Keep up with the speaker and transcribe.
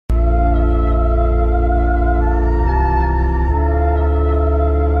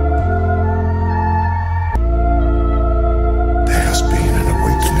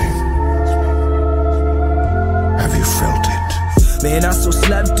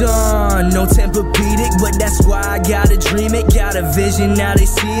done, no Tempur-Pedic, but that's why I gotta dream it. Got a vision, now they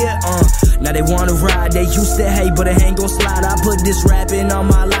see it, now they wanna ride. They used to hate, but it ain't gon' slide. I put this rapping on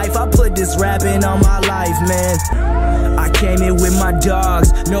my life, I put this rapping on my life, man. I came in with my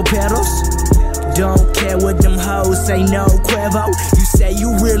dogs, no pedals. Don't care what them hoes say, no Cuervo. You say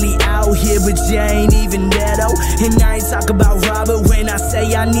you really out here, but you ain't even there though. And I ain't talk about Robert when I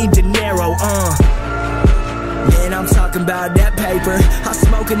say I need dinero, Man, I'm talking about that paper. I'm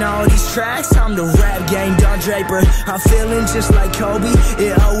smoking all these tracks, I'm the rap game Don Draper. I'm feeling just like Kobe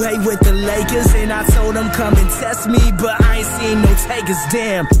in 08 with the Lakers. And I told them come and test me, but I ain't seen no takers,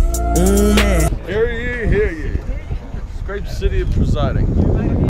 damn. Man. Hear ye, hear ye. Scrape City presiding.